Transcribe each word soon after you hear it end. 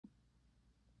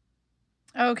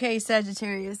Okay,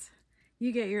 Sagittarius,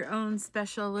 you get your own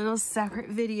special little separate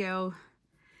video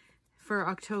for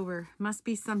October. Must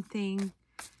be something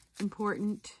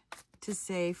important to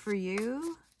say for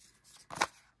you.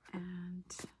 And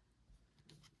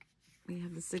we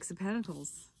have the Six of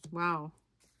Pentacles. Wow.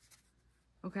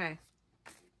 Okay.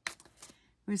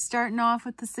 We're starting off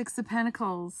with the Six of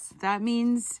Pentacles. That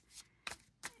means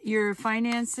your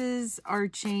finances are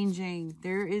changing.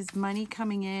 There is money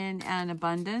coming in and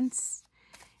abundance.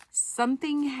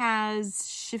 Something has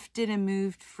shifted and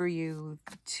moved for you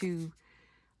to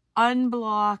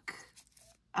unblock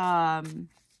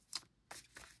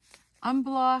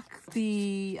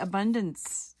the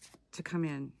abundance to come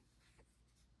in.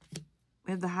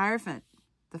 We have the Hierophant,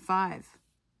 the 5,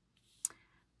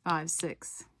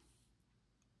 6.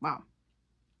 Wow.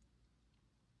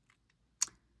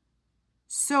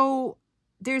 So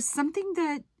there's something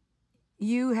that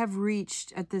you have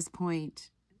reached at this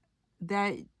point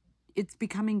that it's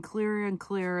becoming clearer and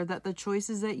clearer that the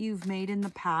choices that you've made in the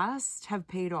past have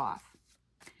paid off.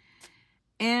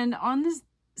 And on this,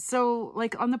 so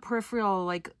like on the peripheral,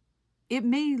 like it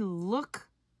may look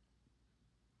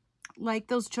like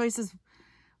those choices,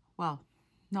 well,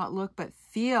 not look, but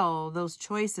feel those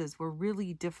choices were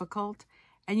really difficult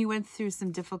and you went through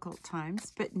some difficult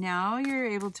times, but now you're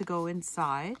able to go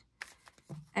inside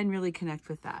and really connect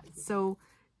with that. So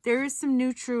there is some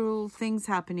neutral things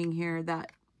happening here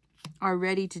that are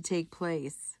ready to take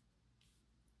place.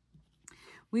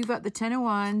 We've got the 10 of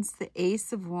Wands, the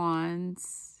Ace of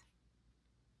Wands.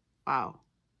 Wow.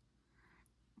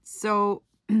 So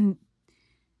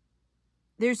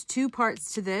there's two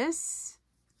parts to this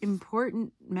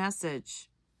important message.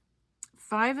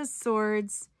 5 of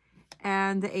Swords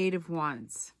and the 8 of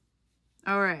Wands.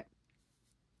 All right.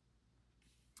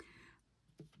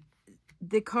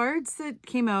 The cards that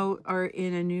came out are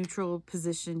in a neutral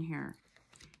position here.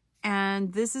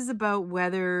 And this is about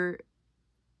whether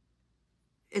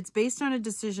it's based on a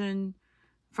decision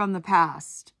from the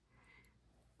past.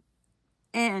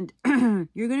 And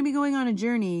you're going to be going on a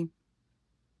journey,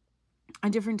 a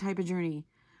different type of journey.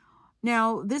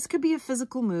 Now, this could be a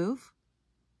physical move,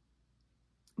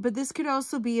 but this could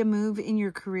also be a move in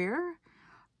your career,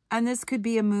 and this could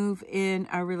be a move in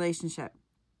a relationship.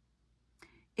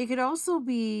 It could also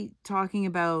be talking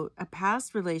about a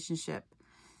past relationship,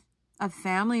 a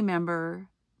family member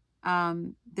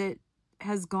that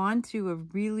has gone through a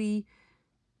really,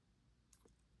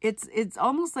 it's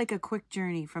almost like a quick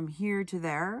journey from here to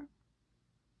there.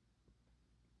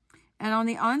 And on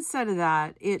the onset of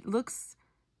that, it looks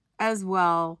as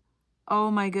well,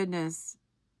 oh my goodness,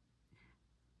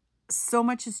 so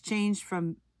much has changed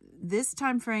from this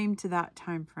time frame to that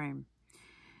time frame.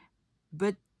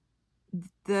 But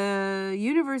the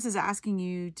universe is asking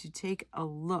you to take a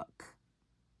look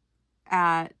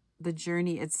at the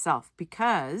journey itself,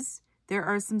 because there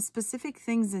are some specific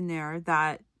things in there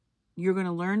that you're going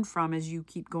to learn from as you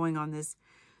keep going on this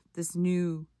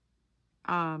new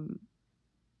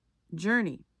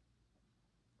journey.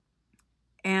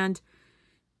 And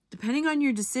depending on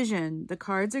your decision, the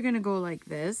cards are going to go like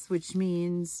this, which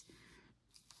means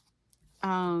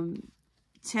 10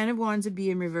 of Wands would be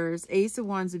in reverse, Ace of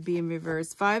Wands would be in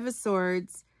reverse, 5 of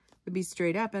Swords would be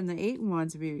straight up, and the 8 of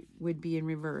Wands would be in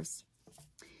reverse.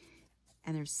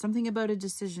 And there's something about a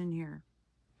decision here.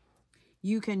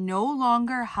 You can no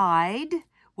longer hide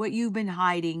what you've been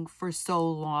hiding for so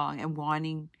long and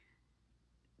wanting.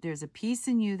 There's a piece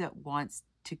in you that wants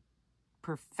to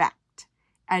perfect.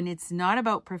 And it's not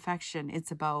about perfection.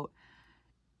 It's about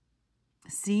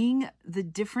seeing the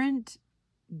different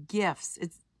gifts.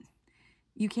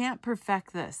 You can't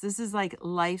perfect this. This is like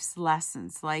life's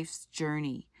lessons, life's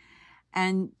journey.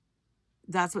 And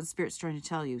that's what Spirit's trying to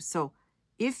tell you. So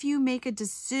if you make a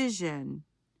decision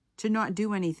to not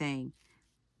do anything,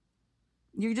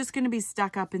 you're just going to be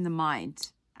stuck up in the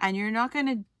mind and you're not going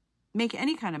to make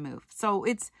any kind of move. So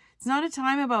it's not a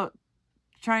time about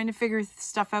trying to figure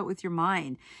stuff out with your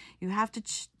mind. You have to,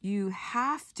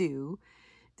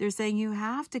 they're saying you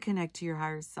have to connect to your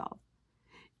higher self,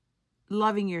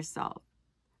 loving yourself,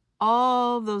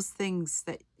 all those things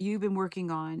that you've been working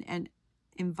on and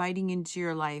inviting into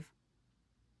your life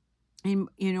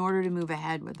in order to move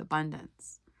ahead with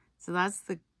abundance. So that's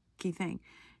the key thing.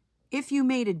 If you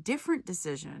made a different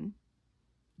decision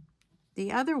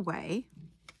the other way,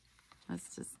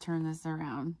 let's just turn this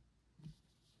around.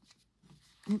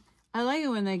 I like it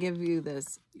when they give you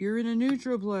this. You're in a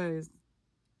neutral place.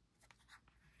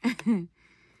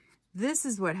 This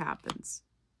is what happens.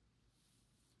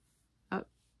 Oh,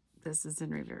 this is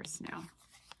in reverse now.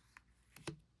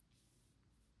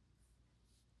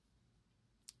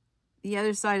 the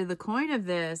other side of the coin of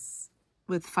this,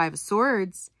 with 5 of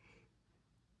Swords,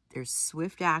 there's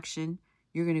swift action.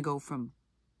 You're going to go from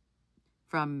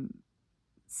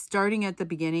starting at the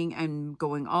beginning and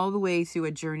going all the way through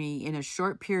a journey in a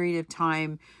short period of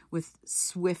time with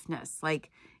swiftness.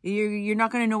 Like you're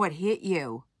not going to know what hit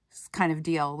you, kind of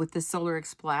deal with the solar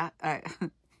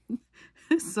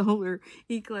solar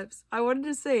eclipse. I wanted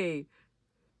to say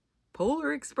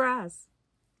Polar Express.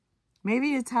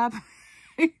 Maybe it's happening.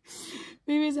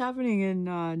 Maybe it's happening in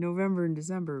November and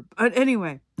December. But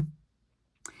anyway,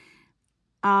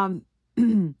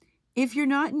 if you're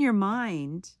not in your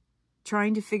mind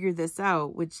trying to figure this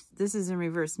out, which this is in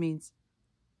reverse, means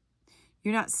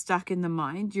you're not stuck in the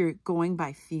mind, you're going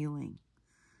by feeling.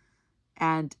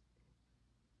 And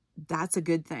that's a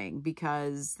good thing,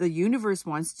 because the universe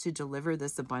wants to deliver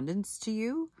this abundance to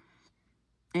you,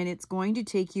 and it's going to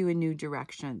take you in new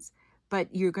directions, but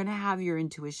you're going to have your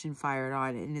intuition fired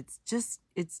on. And it's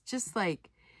just like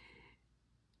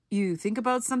you think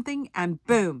about something and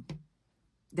boom,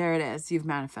 there it is. You've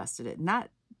manifested it. And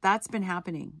that's been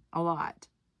happening a lot.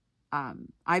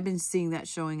 I've been seeing that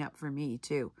showing up for me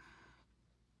too.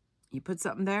 You put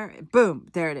something there, boom,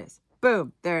 there it is.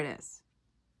 Boom, there it is.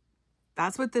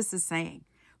 That's what this is saying.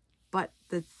 But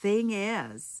the thing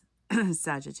is,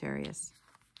 Sagittarius,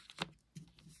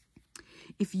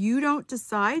 if you don't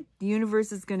decide, the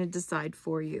universe is going to decide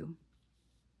for you,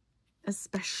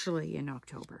 especially in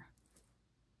October.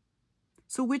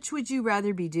 So which would you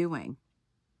rather be doing?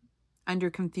 Under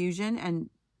confusion and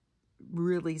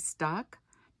really stuck?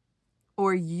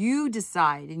 Or you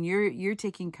decide and you're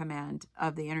taking command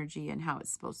of the energy and how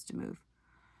it's supposed to move?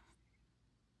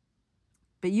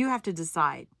 But you have to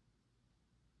decide.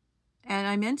 And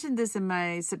I mentioned this in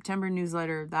my September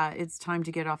newsletter, that it's time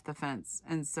to get off the fence.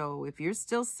 And so if you're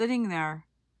still sitting there,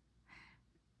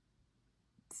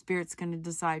 Spirit's going to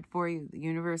decide for you. The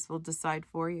universe will decide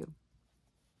for you.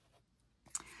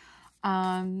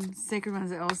 Sacred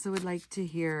ones, I also would like to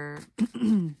hear,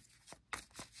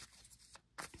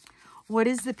 what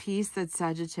is the piece that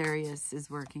Sagittarius is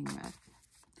working with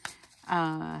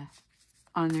on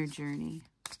their journey?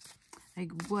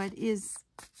 Like, what is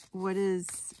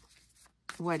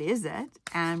it,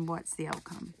 and what's the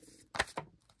outcome?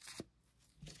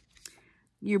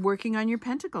 You're working on your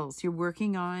pentacles. You're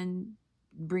working on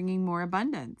bringing more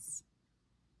abundance.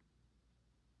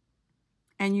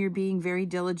 And you're being very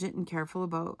diligent and careful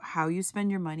about how you spend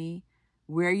your money,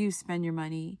 where you spend your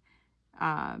money,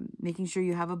 making sure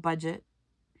you have a budget.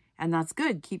 And that's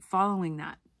good. Keep following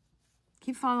that.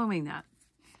 Keep following that.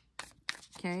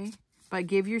 Okay? But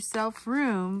give yourself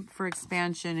room for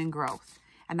expansion and growth.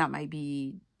 And that might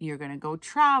be, you're going to go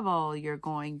travel. You're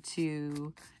going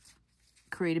to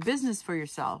create a business for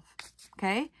yourself.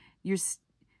 Okay?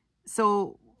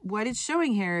 So what it's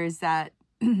showing here is that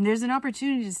there's an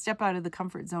opportunity to step out of the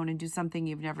comfort zone and do something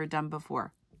you've never done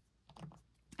before.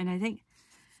 And I think,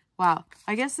 wow,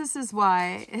 I guess this is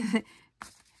why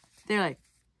they're like,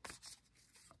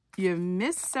 you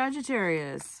missed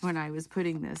Sagittarius when I was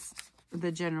putting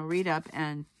the general read up,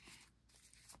 and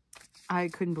I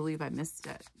couldn't believe I missed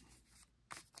it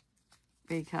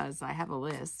because I have a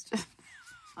list.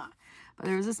 But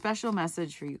there was a special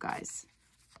message for you guys.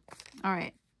 All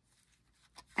right.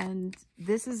 And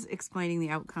this is explaining the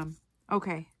outcome.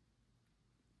 Okay.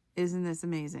 Isn't this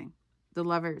amazing? The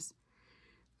Lovers.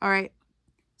 All right.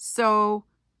 So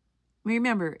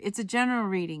remember, it's a general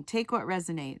reading. Take what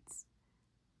resonates.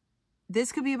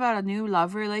 This could be about a new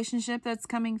love relationship that's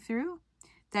coming through.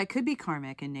 That could be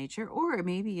karmic in nature, or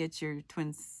maybe it's your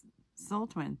soul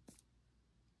twin.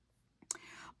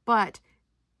 But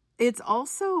it's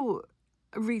also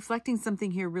reflecting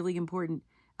something here really important,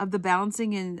 of the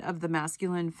balancing in of the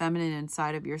masculine, feminine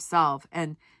inside of yourself.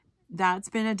 And that's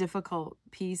been a difficult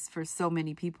piece for so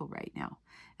many people right now.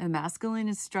 And the masculine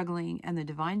is struggling, and the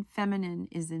divine feminine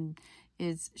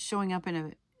is showing up in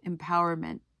a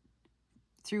empowerment,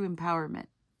 through empowerment.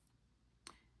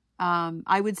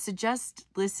 I would suggest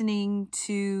listening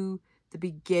to the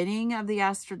beginning of the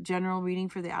general reading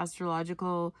for the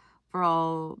astrological, for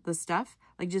all the stuff.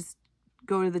 Like, just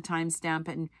go to the timestamp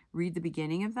and read the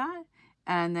beginning of that.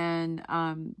 And then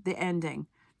the ending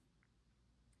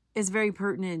is very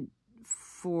pertinent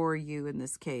for you in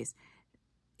this case.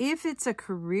 If it's a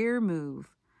career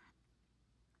move,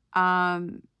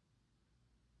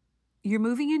 you're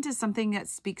moving into something that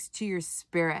speaks to your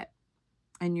spirit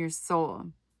and your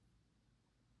soul.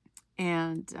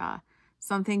 And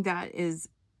something that is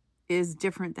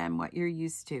different than what you're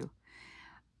used to.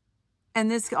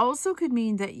 And this also could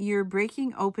mean that you're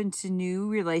breaking open to new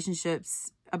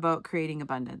relationships about creating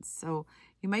abundance. So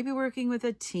You might be working with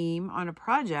a team on a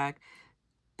project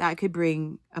that could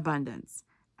bring abundance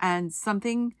and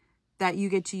something that you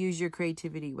get to use your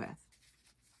creativity with.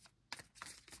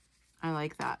 I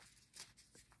like that.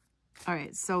 All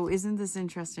right, so isn't this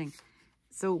interesting?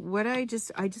 So what I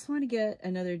just want to get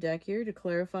another deck here to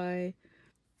clarify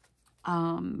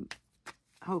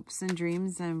hopes and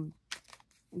dreams and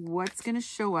what's going to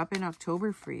show up in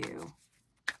October for you.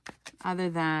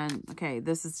 Other than, okay,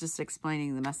 this is just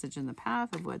explaining the message and the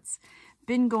path of what's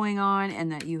been going on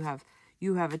and that you have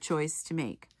a choice to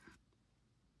make.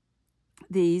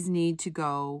 These need to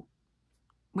go,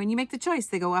 when you make the choice,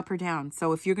 they go up or down.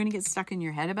 So if you're going to get stuck in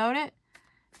your head about it,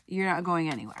 you're not going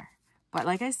anywhere. But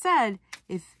like I said,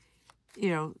 if, you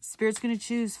know, Spirit's going to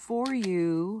choose for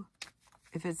you,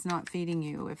 if it's not feeding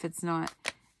you, if it's not,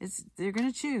 they're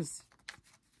going to choose.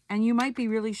 And you might be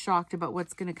really shocked about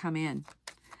what's going to come in.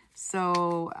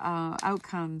 So,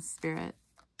 outcomes, Spirit.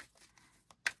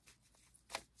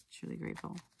 Truly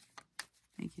grateful.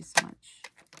 Thank you so much.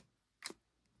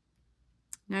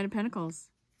 Knight of Pentacles.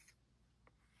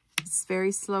 It's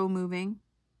very slow moving.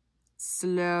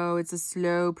 Slow. It's a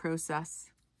slow process.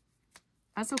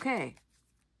 That's okay.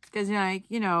 Because, like,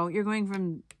 you know, you're going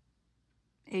from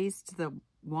Ace to the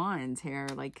Wands here.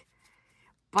 Like,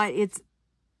 but it's,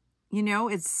 you know,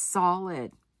 it's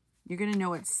solid. You're going to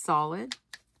know it's solid.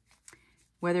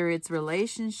 Whether it's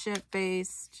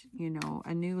relationship-based, you know,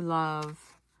 a new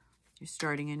love, you're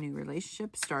starting a new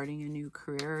relationship, starting a new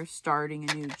career, starting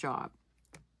a new job.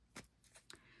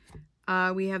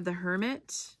 We have the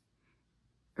Hermit,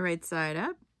 right side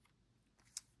up,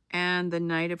 and the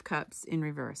Knight of Cups in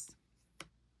reverse.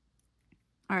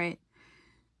 All right,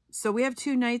 so we have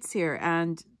two Knights here,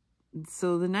 and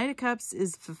so the Knight of Cups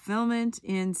is fulfillment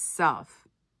in self.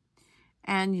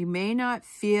 And you may not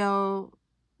feel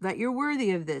that you're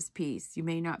worthy of this piece. You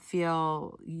may not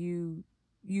feel you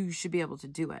should be able to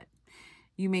do it.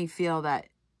 You may feel that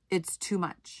it's too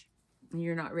much and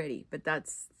you're not ready, but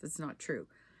that's not true.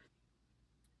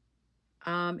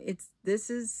 This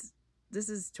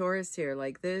is Taurus here.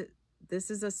 Like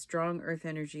this is a strong earth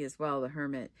energy as well, the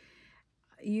Hermit.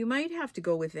 You might have to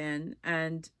go within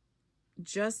and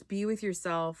just be with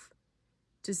yourself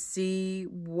to see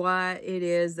what it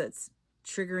is that's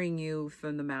triggering you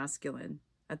from the masculine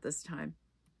at this time.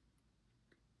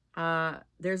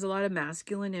 There's a lot of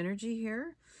masculine energy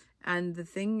here. And the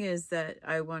thing is that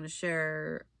I want to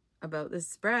share about this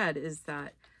spread is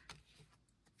that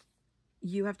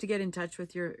you have to get in touch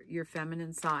with your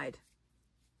feminine side.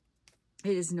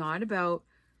 It is not about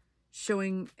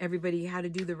showing everybody how to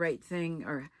do the right thing,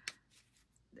 or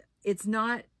it's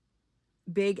not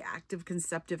big active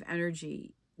conceptive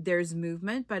energy. There's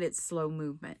movement, but it's slow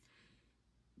movement.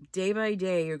 Day by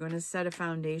day, you're going to set a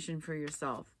foundation for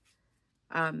yourself.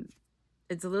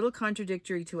 It's a little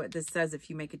contradictory to what this says. If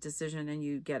you make a decision and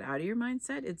you get out of your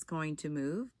mindset, it's going to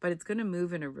move, but it's going to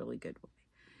move in a really good way.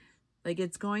 Like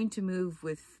it's going to move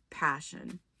with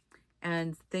passion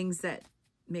and things that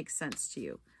make sense to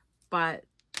you. But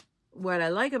what I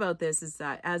like about this is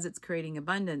that as it's creating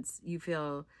abundance, you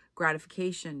feel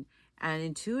gratification and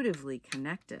intuitively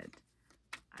connected.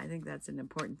 I think that's an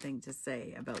important thing to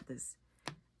say about this.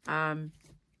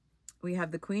 We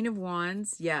have the Queen of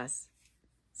Wands. Yes.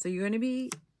 So you're going to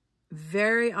be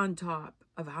very on top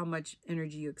of how much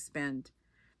energy you expend.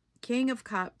 King of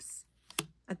Cups.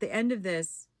 At the end of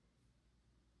this,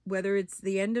 whether it's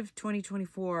the end of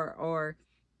 2024 or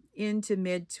into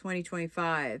mid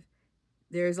 2025,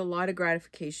 there's a lot of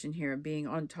gratification here, being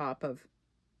on top of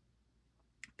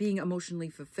being emotionally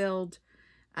fulfilled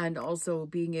and also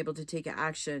being able to take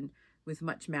action with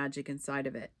much magic inside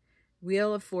of it.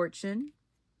 Wheel of Fortune,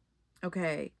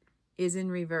 okay, is in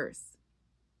reverse.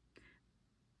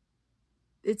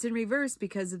 It's in reverse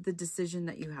because of the decision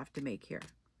that you have to make here.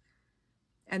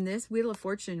 And this Wheel of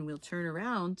Fortune will turn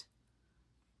around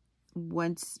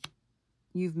once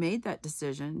you've made that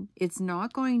decision. It's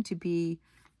not going to be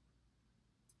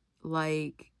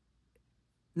like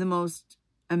the most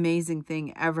amazing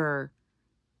thing ever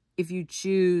if you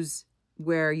choose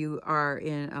where you are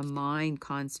in a mind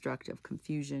construct of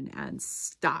confusion and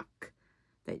stuck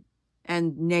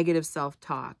and negative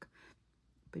self-talk.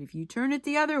 But if you turn it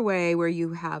the other way, where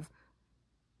you have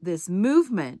this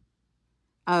movement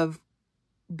of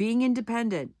being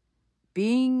independent,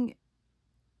 being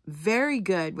very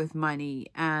good with money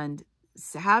and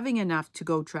having enough to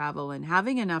go travel and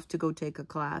having enough to go take a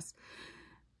class,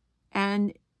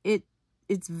 and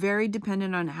it's very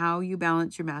dependent on how you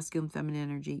balance your masculine and feminine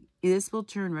energy. This will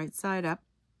turn right side up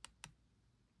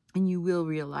and you will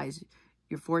realize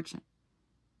your fortune.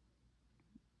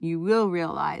 You will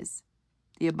realize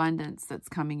the abundance that's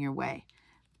coming your way.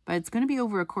 but it's going to be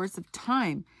over a course of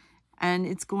time, and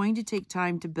it's going to take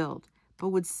time to build. But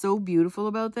what's so beautiful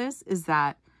about this is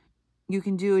that you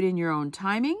can do it in your own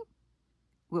timing,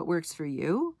 what works for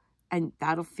you, and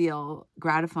that'll feel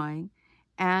gratifying.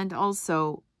 And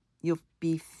also you'll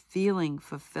be feeling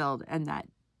fulfilled, and that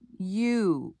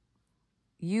you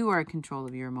are in control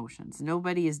of your emotions.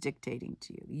 Nobody is dictating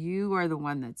to you. You are the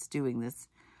one that's doing this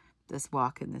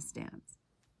walk and this dance.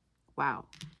 Wow.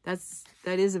 That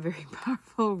is a very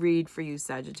powerful read for you,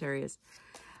 Sagittarius.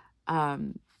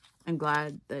 I'm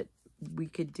glad that we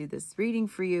could do this reading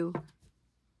for you.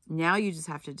 Now you just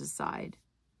have to decide,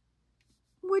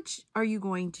 which are you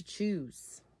going to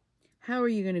choose? How are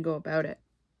you going to go about it?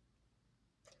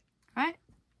 Right?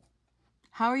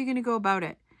 How are you going to go about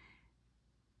it?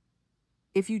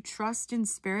 If you trust in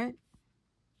spirit,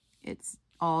 it's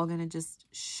all going to just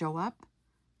show up,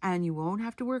 and you won't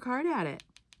have to work hard at it.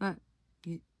 But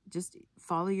you just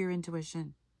follow your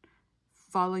intuition.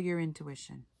 Follow your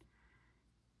intuition.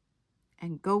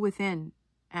 And go within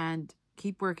and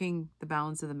keep working the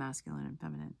balance of the masculine and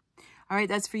feminine. All right,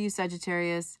 that's for you,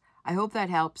 Sagittarius. I hope that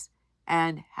helps,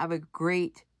 and have a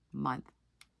great month.